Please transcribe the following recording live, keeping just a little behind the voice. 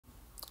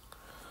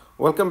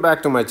Welcome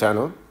back to my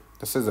channel.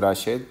 This is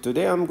Rashid.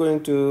 Today I'm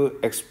going to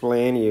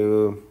explain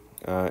you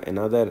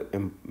another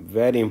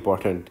very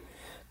important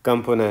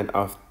component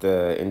of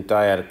the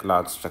entire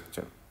clock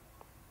structure.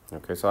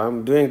 Okay, so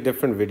I'm doing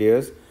different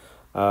videos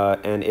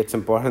and it's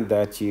important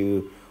that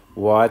you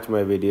watch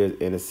my videos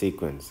in a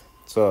sequence.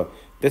 So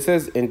this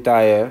is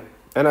entire,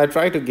 and I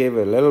try to give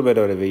a little bit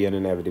of revision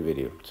in every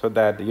video so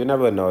that you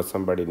never know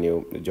somebody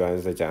new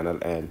joins the channel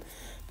and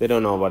they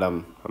don't know what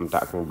I'm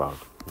talking about.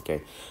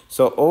 Okay,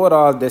 so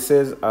overall this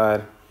is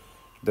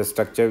the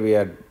structure we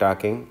are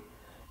talking,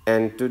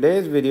 and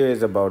today's video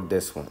is about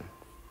this one.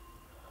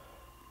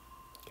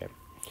 Okay,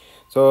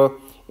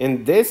 so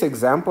in this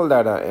example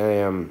that I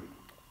am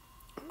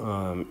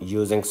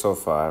using so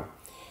far,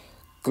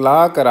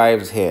 clock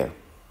arrives here.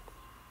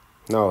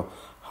 Now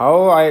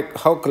how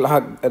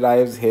clock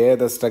arrives here,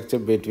 the structure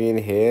between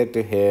here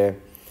to here,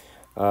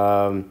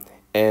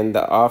 and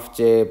the off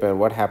chip and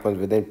what happens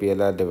within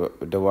PLR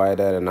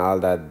divider and all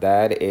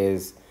that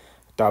is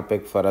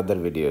topic for other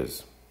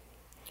videos.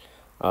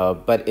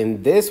 But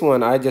in this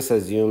one, I just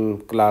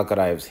assume clock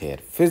arrives here.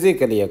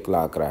 Physically, a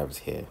clock arrives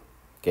here.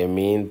 Okay,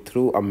 mean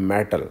through a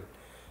metal,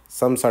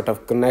 some sort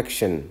of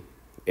connection,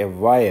 a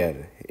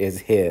wire is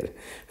here.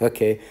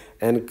 Okay,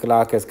 and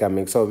clock is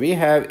coming. So we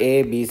have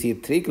A, B, C,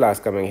 3 clocks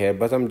coming here,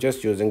 but I'm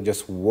just using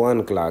just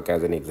one clock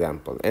as an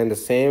example. And the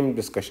same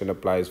discussion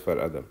applies for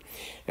other.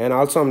 And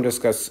also I'm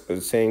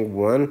saying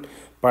one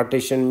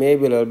partition,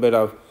 maybe a little bit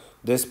of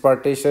this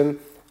partition,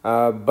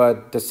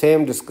 but the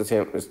same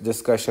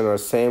discussion or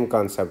same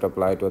concept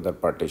apply to other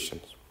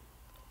partitions.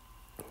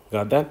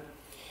 Got that?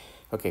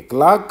 Okay,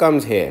 clock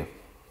comes here.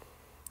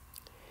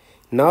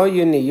 Now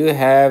you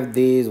have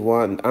these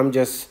one. I'm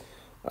just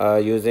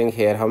using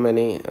here how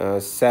many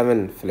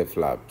 7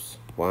 flip-flops.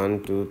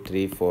 1 2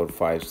 3 4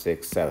 5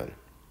 6 7.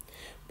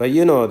 But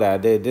you know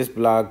that this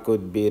block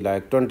could be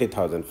like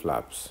 20,000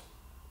 flops,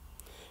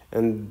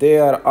 and they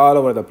are all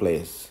over the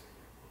place.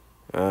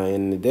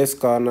 In this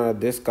corner,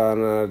 this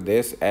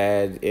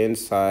edge,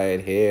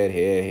 inside,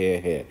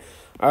 here.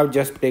 I've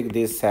just picked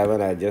these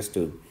 7 as just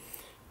to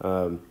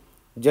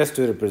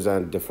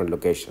represent different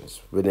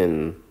locations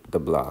within the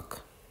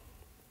block.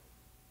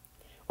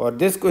 Or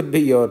this could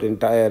be your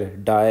entire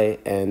die,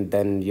 and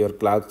then your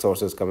clock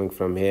source is coming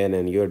from here,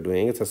 and you're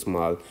doing, it's a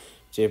small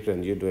chip,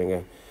 and you're doing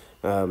a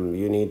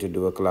you need to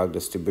do a clock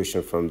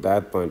distribution from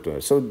that point to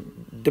it. So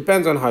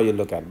depends on how you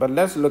look at it. But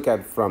let's look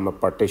at from a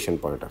partition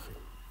point of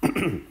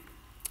view.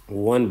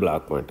 One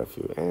block point of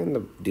view, and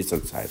a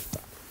decent size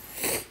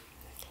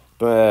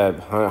block.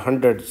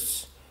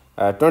 Hundreds,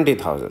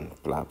 20,000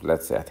 flop,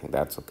 let's say. I think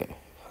that's okay.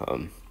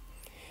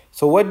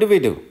 So what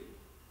do?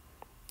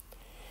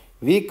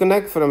 We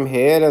connect from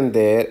here and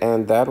there,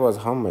 and that was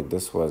how much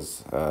this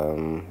was.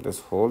 This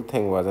whole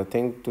thing was, I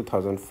think,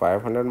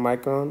 2,500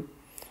 micron.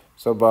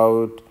 So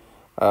about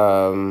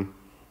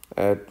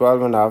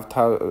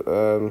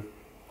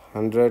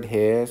 12,500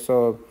 here.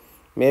 So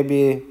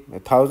maybe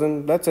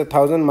 1,000. That's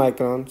 1,000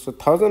 micron. So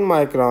 1,000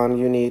 micron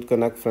you need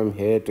connect from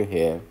here to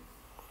here,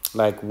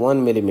 like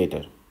 1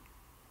 millimeter.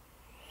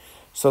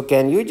 So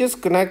can you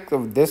just connect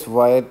this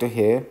wire to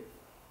here?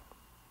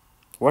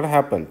 What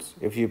happens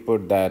if you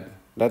put that?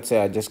 Let's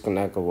say I just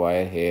connect a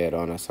wire here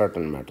on a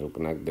certain metal,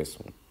 connect this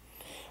one.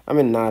 I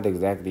mean, not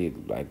exactly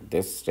like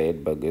this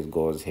straight, but it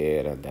goes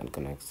here and then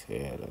connects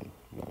here.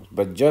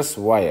 But just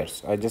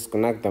wires. I just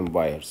connect them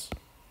wires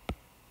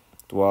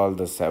to all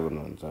the 7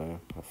 ones. I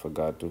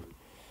forgot to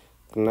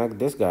connect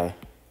this guy.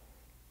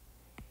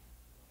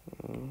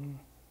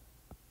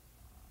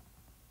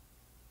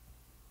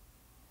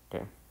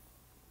 Okay.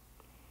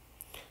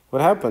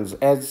 What happens,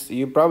 as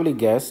you probably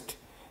guessed,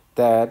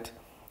 that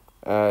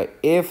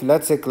if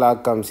let's say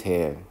clock comes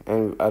here,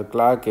 and our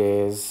clock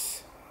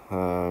is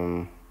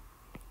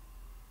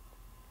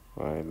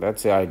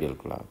let's say ideal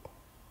clock.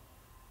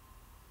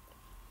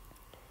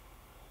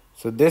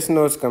 So this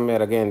node's come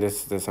here again.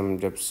 This some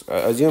just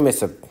assume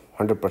it's a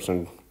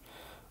 100%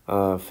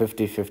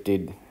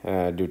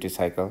 50-50 duty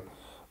cycle.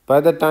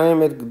 By the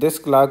time this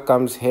clock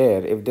comes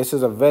here, if this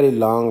is a very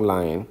long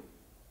line,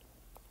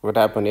 what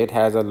happened? It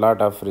has a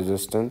lot of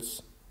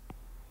resistance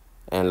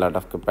and a lot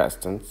of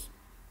capacitance.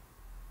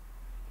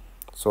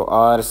 So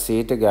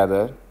RC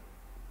together,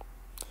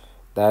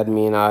 that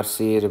means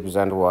RC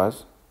represent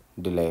was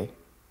delay.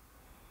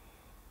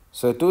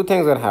 So 2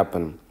 things will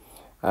happen.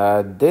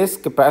 This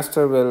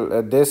capacitor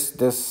will,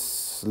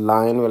 this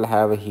line will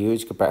have a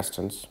huge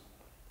capacitance.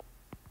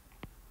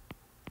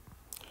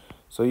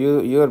 So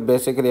you're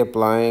basically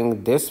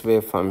applying this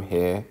wave from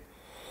here.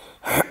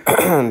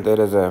 There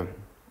is a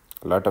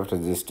lot of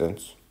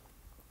resistance.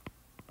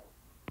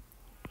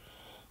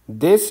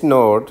 This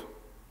node,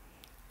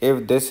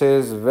 if this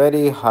is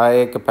very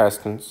high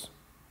capacitance,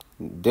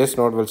 this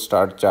node will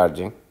start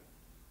charging.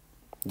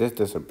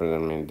 This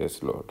represents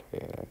this load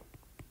here.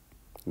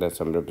 That's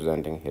I'm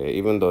representing here,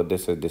 even though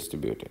this is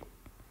distributed.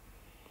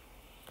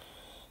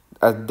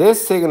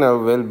 This signal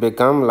will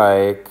become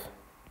like,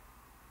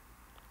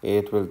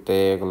 it will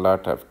take a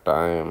lot of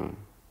time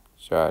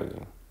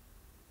charging.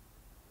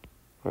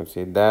 Let's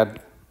see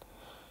that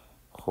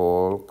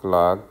whole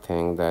clock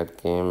thing that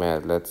came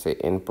as, let's say,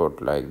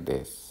 input like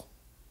this.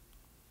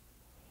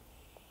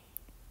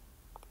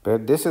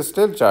 But this is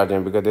still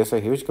charging because there's a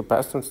huge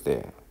capacitance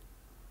there,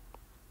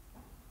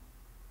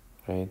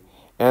 right?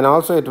 And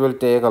also it will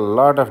take a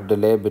lot of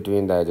delay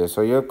between the edges.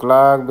 So your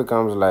clock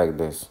becomes like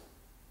this.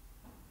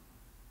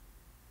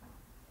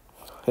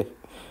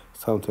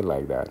 Something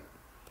like that.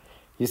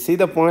 You see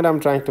the point I'm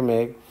trying to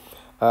make?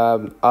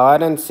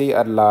 R and C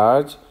are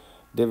large.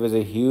 There was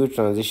a huge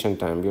transition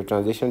time. Your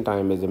transition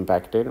time is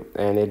impacted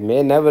and it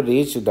may never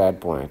reach to that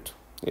point.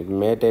 It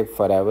may take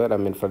forever. I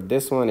mean, for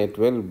this one it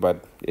will,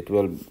 but it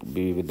will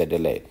be with the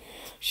delay.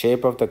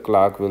 Shape of the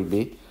clock will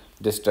be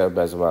disturbed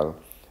as well.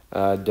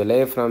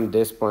 Delay from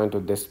this point to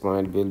this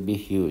point will be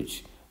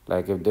huge.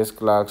 Like if this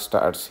clock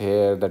starts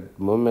here, the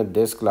moment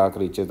this clock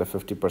reaches the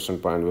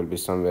 50% point will be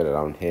somewhere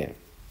around here,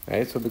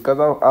 right? So because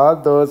of all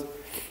those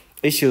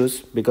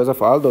issues,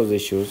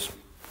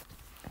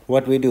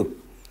 what we do?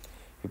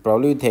 You're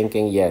probably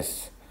thinking,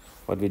 yes,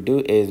 what we do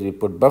is we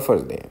put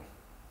buffers there,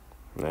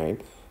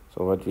 right?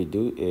 So what we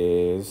do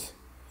is,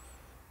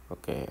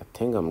 okay, I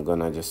think I'm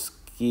gonna just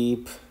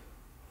keep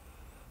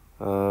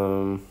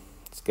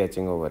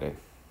sketching over it.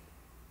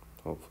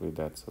 Hopefully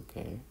that's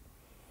okay.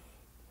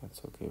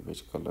 That's okay.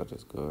 Which color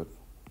is good?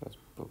 Let's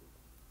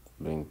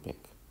bring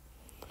pink.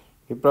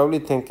 You're probably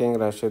thinking,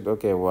 Rashid,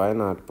 okay, why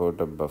not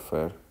put a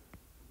buffer?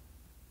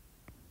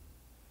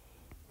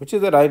 Which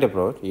is the right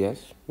approach.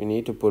 Yes, we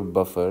need to put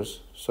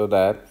buffers so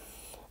that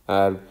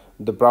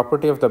the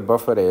property of the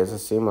buffer is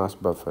CMOS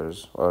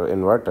buffers or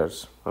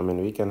inverters. I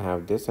mean, we can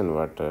have this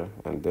inverter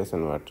and this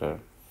inverter.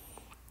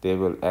 They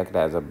will act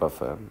as a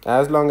buffer.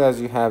 As long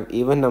as you have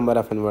even number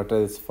of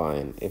inverters, it's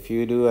fine. If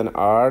you do an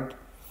odd,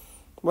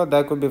 well,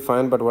 that could be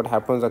fine, but what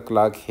happens, a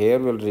clock here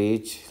will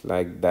reach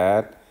like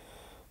that,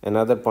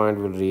 another point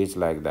will reach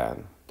like that.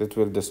 This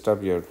will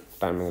disturb your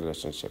timing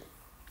relationship.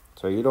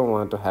 So you don't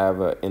want to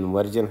have an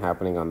inversion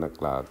happening on the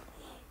clock.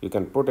 You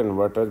can put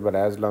inverters, but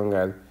as long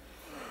as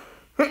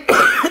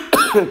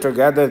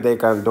together they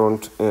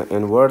don't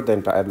invert the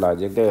entire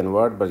logic. They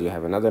invert, but you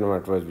have another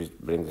inverter which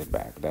brings it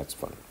back. That's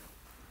fine.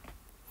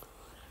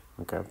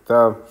 Okay.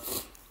 So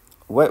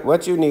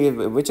what you need,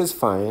 which is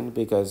fine,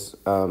 because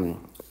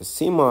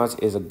CMOS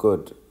is a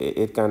good.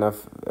 It kind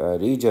of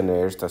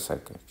regenerates the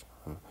circuit.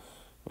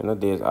 You know,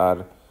 these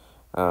are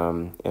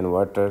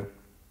inverter.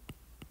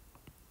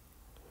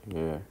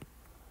 Yeah,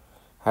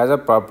 has a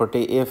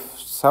property if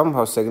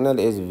somehow signal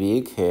is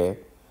weak here,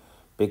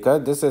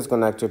 because this is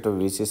connected to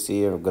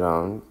VCC of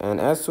ground, and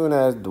as soon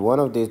as one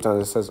of these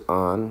transistors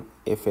on,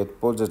 if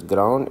it pulls it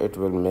ground, it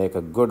will make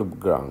a good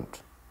ground.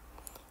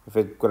 If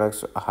it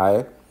connects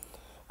high,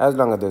 as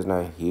long as there's not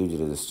a huge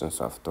resistance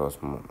of those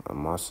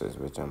MOSFETs,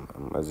 which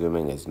I'm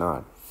assuming is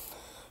not,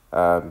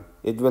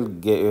 it will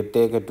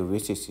take it to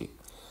VCC.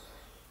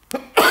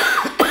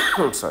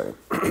 Sorry.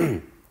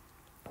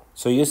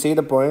 So you see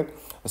the point.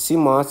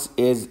 CMOS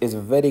is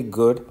very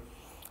good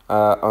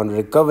on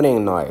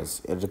recovering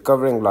noise,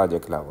 recovering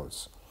logic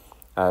levels.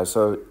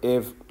 So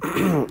if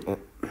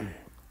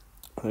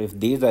if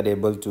these are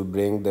able to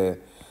bring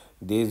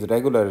these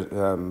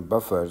regular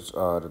buffers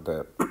or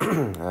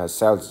the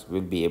cells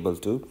will be able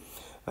to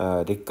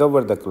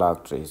recover the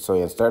clock tree. So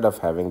instead of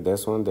having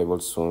this one, they will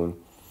soon,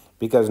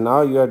 because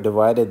now you have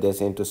divided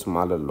this into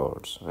smaller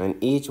loads, and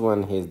each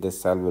one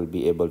this cell will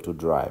be able to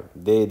drive.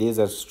 These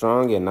are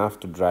strong enough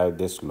to drive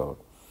this load.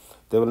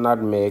 They will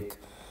not make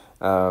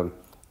the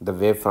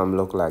waveform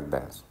look like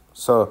that.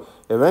 So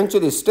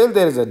eventually still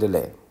there is a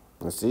delay.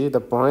 You see the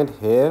point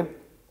here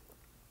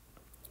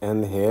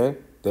and here,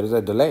 there is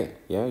a delay.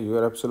 Yeah, you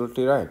are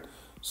absolutely right.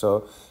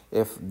 So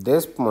if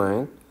this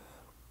point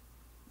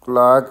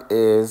clock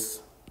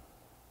is,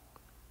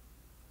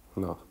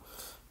 no,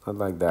 not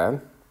like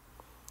that.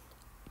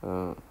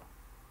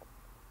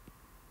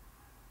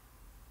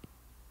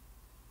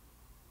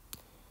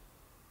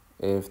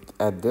 If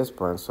at this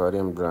point, sorry,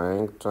 I'm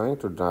trying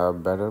to draw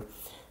better.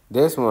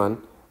 This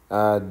one,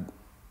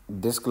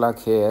 this clock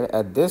here,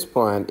 at this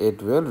point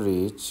it will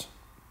reach,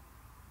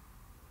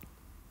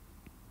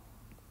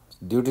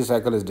 duty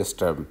cycle is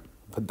disturbed,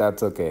 but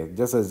that's okay.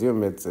 Just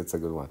assume it's a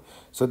good one.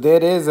 So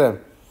there is a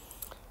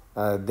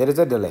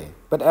delay,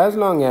 but as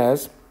long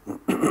as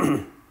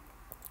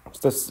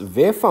this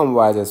waveform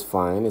wise is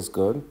fine, is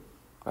good,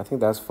 I think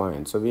that's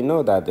fine. So we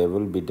know that there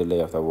will be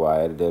delay of the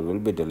wire, there will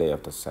be delay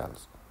of the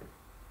cells.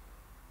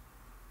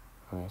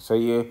 Right. So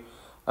you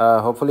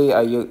hopefully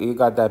you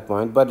got that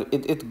point, but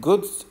it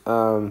good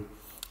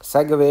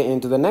segue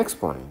into the next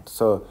point.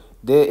 So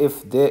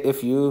if there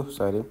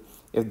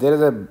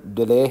is a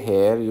delay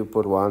here, you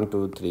put 1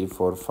 2 3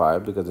 4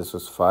 5 because this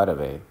was far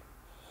away,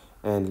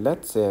 and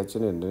let's say,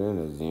 actually I didn't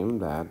assume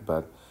that,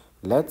 but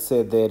let's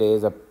say there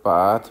is a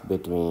path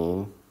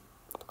between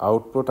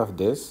output of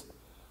this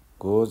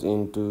goes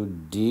into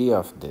D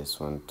of this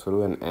one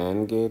through an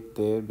AND gate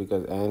there,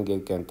 because AND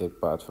gate can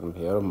take path from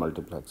here or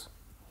multiplex.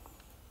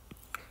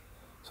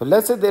 So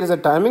let's say there is a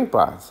timing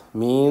path,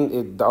 mean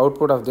if the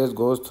output of this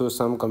goes through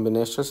some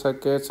combinational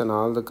circuits and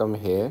all the come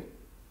here,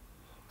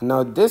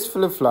 Now this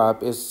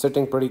flip-flop is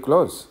sitting pretty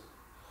close.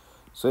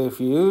 So if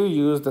you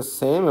use the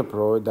same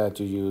approach that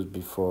you used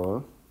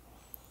before,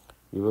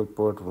 you will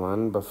put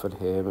one buffer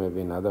here,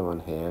 maybe another one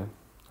here.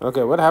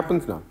 Okay, what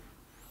happens now?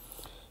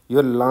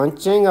 You're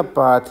launching a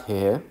path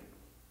here.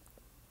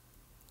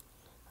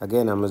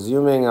 Again, I'm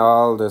assuming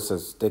all this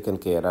is taken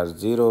care of.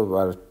 Zero,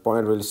 our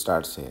point really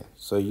starts here.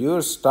 So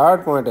your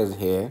start point is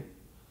here.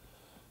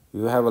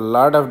 You have a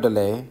lot of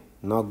delay.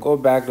 Now go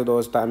back to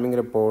those timing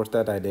reports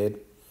that I did.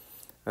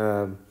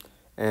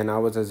 And I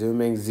was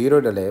assuming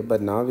zero delay,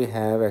 but now we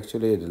have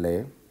actually a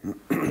delay.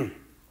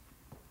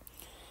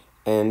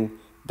 And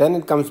then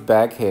it comes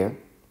back here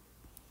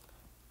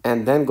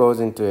and then goes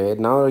into it.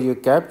 Now you're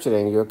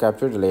capturing, your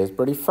capture delay is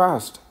pretty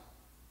fast,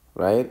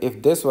 right?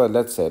 If this was,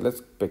 let's say,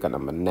 let's pick a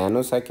number,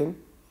 nanosecond,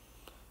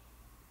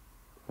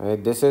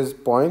 right? This is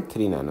 0.3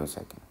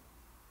 nanosecond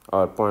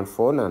or 0.4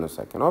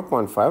 nanosecond or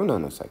 0.5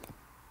 nanosecond.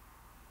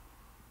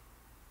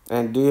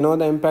 And do you know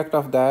the impact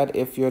of that?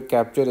 If your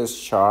capture is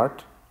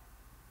short,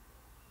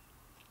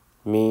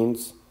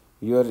 means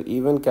you're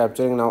even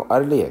capturing now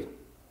earlier,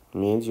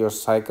 means your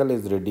cycle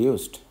is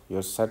reduced,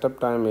 your setup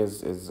time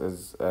is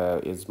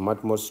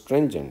much more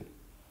stringent.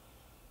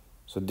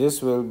 So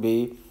this will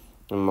be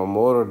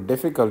more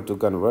difficult to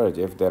converge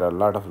if there are a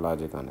lot of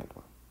logic on it.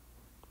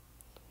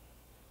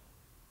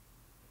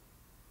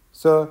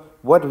 So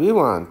what we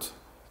want,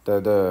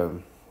 the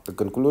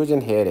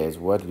conclusion here is,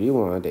 what we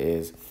want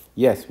is,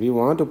 yes, we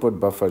want to put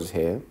buffers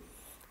here,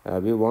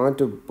 we want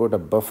to put a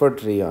buffer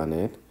tree on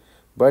it,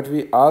 but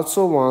we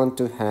also want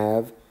to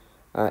have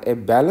a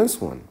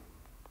balanced one.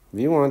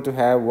 We want to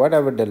have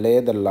whatever delay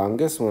the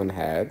longest one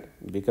had,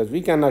 because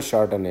we cannot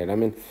shorten it. I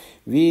mean,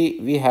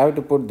 we have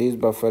to put these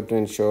buffer to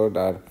ensure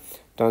that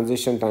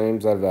transition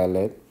times are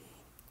valid,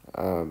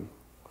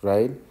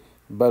 right?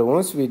 But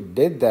once we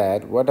did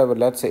that, whatever,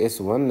 let's say it's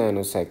 1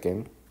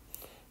 nanosecond,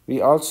 we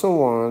also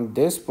want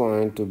this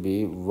point to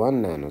be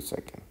 1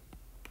 nanosecond.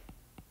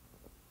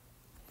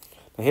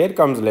 Now here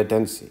comes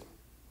latency,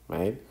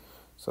 right?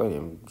 Sorry,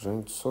 I'm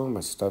drawing so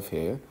much stuff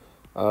here.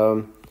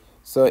 So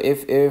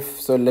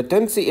so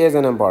latency is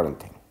an important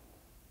thing.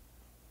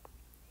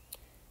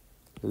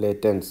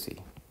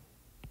 Latency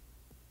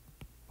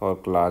or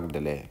clock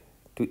delay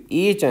to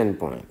each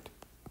endpoint.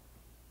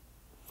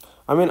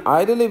 I mean,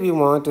 ideally we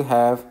want to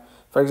have,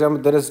 for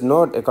example, there is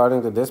no,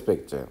 according to this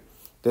picture,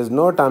 there's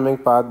no timing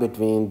path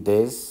between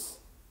this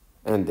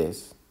and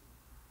this,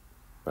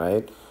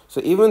 right? So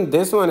even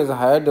this one is a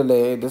higher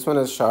delay, this one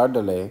is short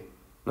delay,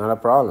 not a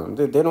problem.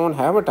 They don't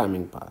have a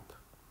timing path.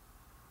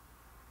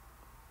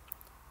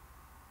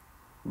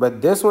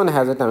 But this one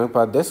has a timing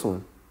path, this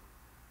one.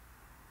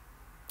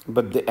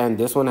 And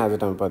this one has a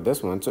timing path,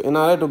 this one. So in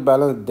order to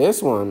balance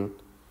this one,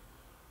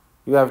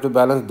 you have to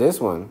balance this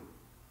one.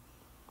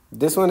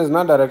 This one is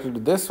not directed to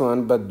this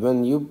one, but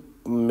when you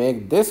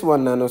make this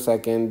 1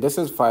 nanosecond, this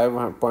is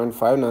 5.5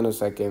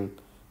 nanosecond.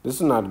 This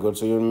is not good,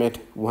 so you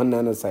made 1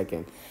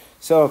 nanosecond.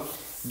 So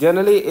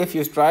generally, if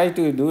you try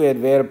to do it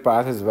where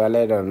path is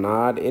valid or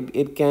not,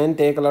 it can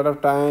take a lot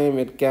of time.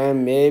 It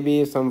can,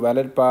 maybe some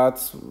valid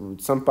paths,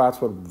 some paths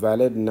were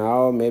valid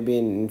now, maybe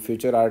in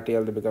future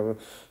RTL they become.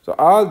 So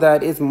all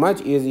that is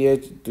much easier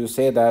to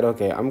say that,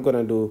 okay, I'm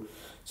gonna do,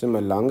 so my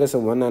longest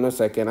of 1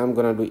 nanosecond, I'm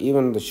gonna do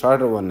even the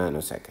shorter 1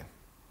 nanosecond.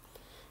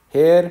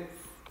 Here,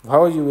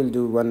 how you will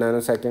do 1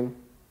 nanosecond,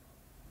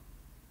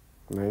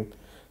 right?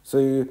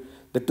 So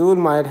the tool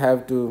might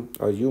have to,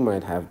 or you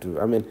might have to,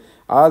 I mean,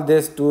 all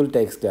this tool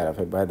takes care of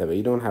it, by the way.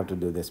 You don't have to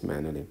do this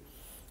manually.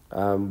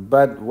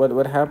 But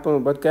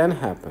what can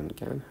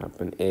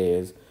happen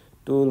is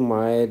tool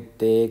might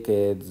take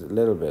it a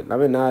little bit. I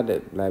mean, not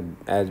like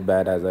as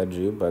bad as I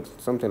drew, but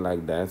something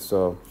like that.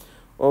 So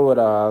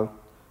overall,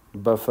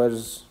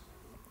 buffers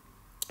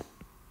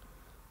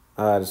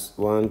are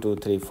 1, 2,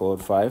 3, 4,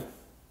 5.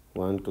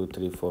 1, 2,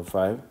 3, 4,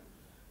 5,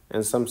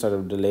 and some sort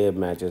of delay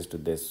matches to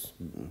this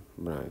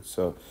branch.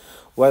 So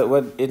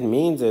what it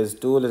means is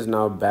tool is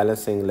now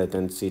balancing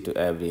latency to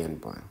every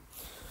endpoint.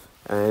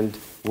 And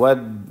what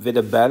with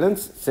a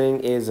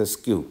balancing is a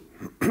skew.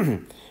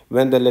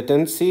 When the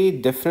latency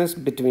difference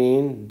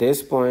between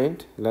this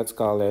point, let's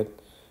call it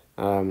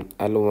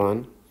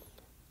L1,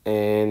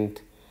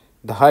 and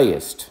the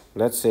highest,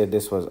 let's say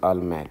this was all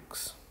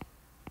max,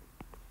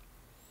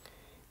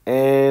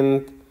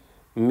 and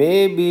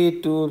maybe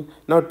tool,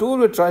 now tool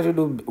will try to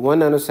do 1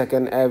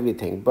 nanosecond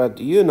everything, but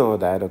you know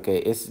that, okay,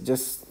 it's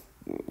just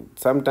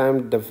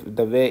sometimes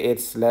the way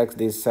it selects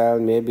this cell,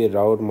 maybe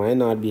route might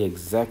not be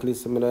exactly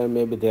similar,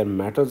 maybe their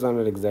metals are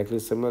not exactly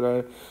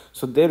similar,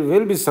 so there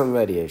will be some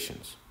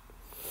variations,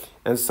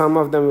 and some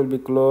of them will be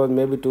close.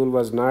 Maybe tool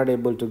was not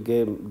able to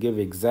give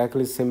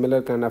exactly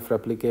similar kind of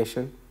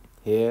replication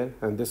here,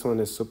 and this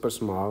one is super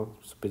small,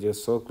 which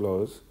is so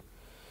close,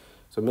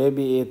 so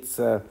maybe it's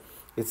a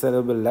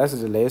little bit less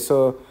delay.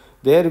 So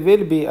there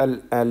will be a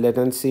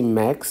latency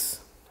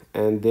max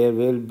and there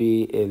will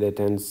be a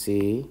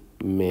latency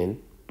min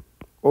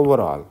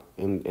overall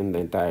in the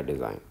entire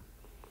design.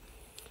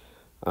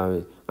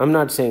 I'm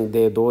not saying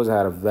those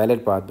are a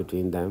valid path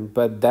between them,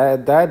 but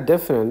that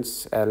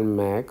difference L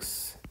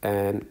max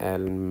and L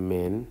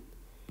min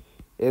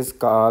is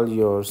called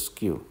your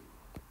skew.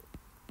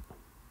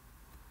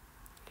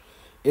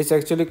 It's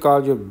actually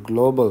called your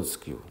global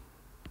skew,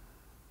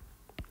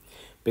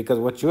 because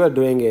what you are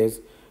doing is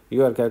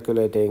you are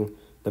calculating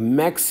the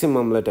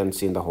maximum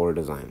latency in the whole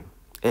design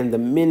and the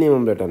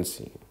minimum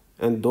latency,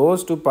 and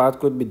those two paths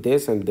could be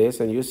this, and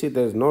you see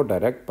there's no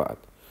direct path.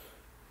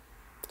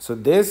 So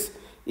this,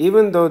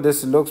 even though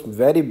this looks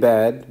very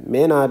bad,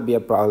 may not be a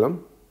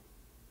problem,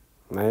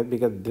 right?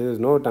 Because there is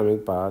no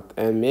timing path,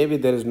 and maybe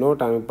there is no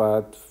timing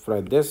path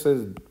for this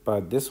is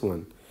path this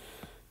one.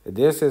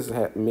 This is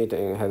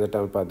meeting has a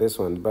timing path this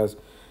one, but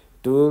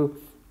to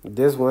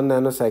this 1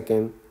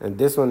 nanosecond, and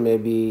this one may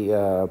be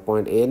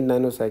 0.8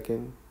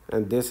 nanosecond,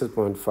 and this is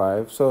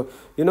 0.5. So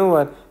you know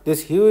what?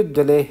 This huge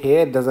delay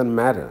here doesn't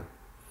matter.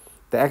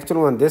 The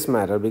actual one this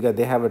matter because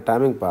they have a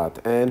timing path,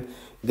 and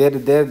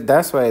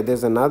that's why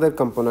there's another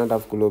component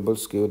of global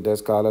skew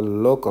that's called a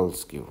local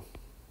skew.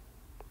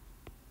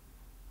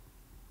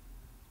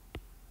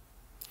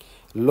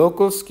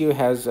 Local skew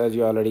has, as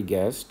you already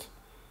guessed,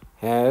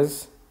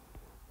 has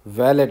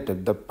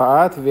valid, the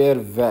path where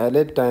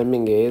valid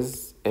timing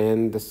is,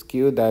 and the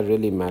skew that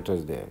really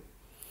matters there.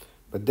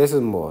 But this is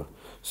more.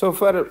 So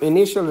for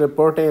initial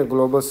reporting a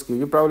global skew,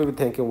 you probably be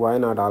thinking, why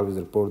not always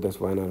report this?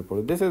 Why not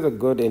report this? This is a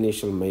good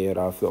initial measure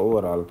of the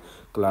overall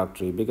clock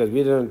tree, because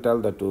we didn't tell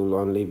the tool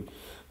only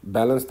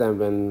balance them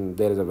when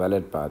there is a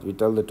valid path. We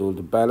tell the tool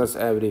to balance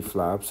every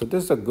flop. So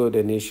this is a good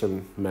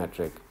initial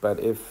metric.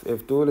 But if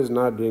tool is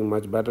not doing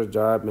much better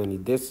job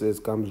and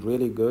comes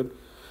really good,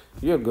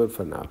 you're good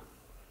for now.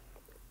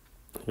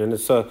 And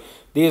so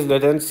these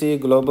latency,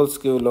 global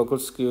skew, local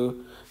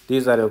skew,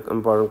 these are an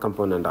important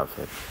component of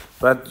it.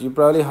 But you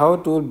probably, how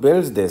tool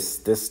builds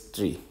this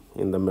tree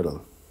in the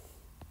middle.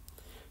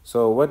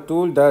 So what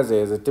tool does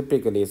is,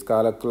 typically it's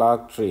called a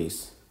clock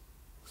trees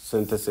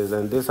synthesis,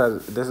 and this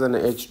is an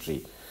H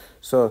tree.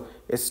 So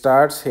it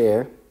starts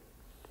here,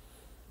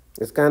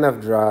 it kind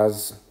of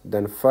draws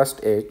then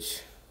first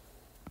H,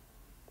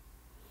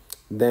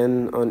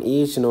 then on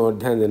each node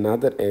then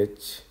another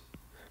H.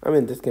 I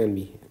mean, this can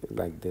be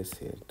like this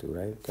here too,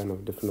 right? Kind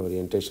of different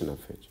orientation of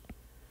H.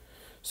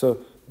 So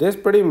this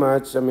pretty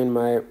much, I mean,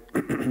 my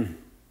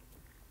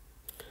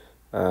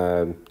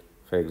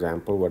for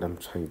example, what I'm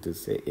trying to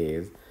say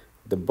is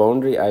the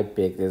boundary I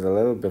picked is a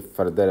little bit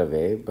further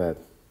away, but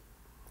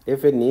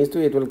if it needs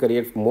to, it will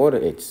create more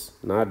H's,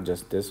 not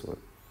just this one.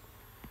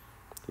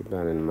 Keep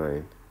that in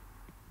mind.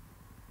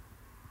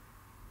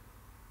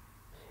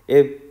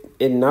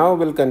 It now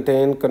will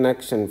contain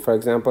connection. For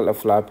example, a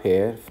flop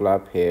here,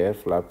 flop here,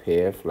 flop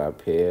here,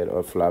 flop here,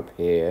 or flop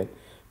here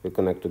will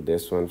connect to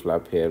this one,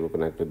 flop here will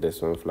connect to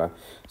this one, flop.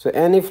 So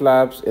any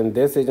flops in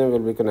this region will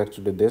be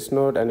connected to this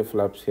node, any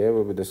flops here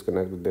will be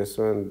disconnected to this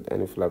one,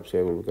 any flops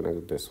here will be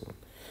connected to this one.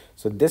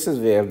 So this is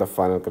where the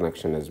final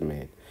connection is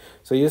made.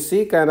 So you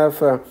see kind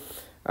of,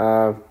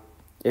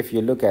 if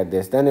you look at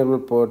this, then it will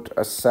put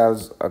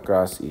cells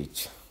across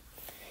each.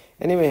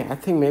 Anyway, I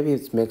think maybe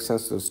it makes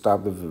sense to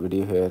stop the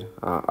video here.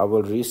 I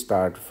will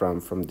restart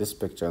from this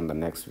picture in the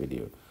next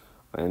video.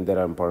 And there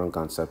are important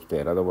concepts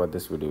there. Otherwise,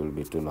 this video will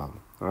be too long.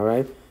 All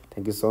right.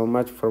 Thank you so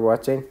much for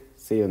watching.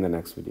 See you in the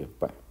next video.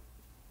 Bye.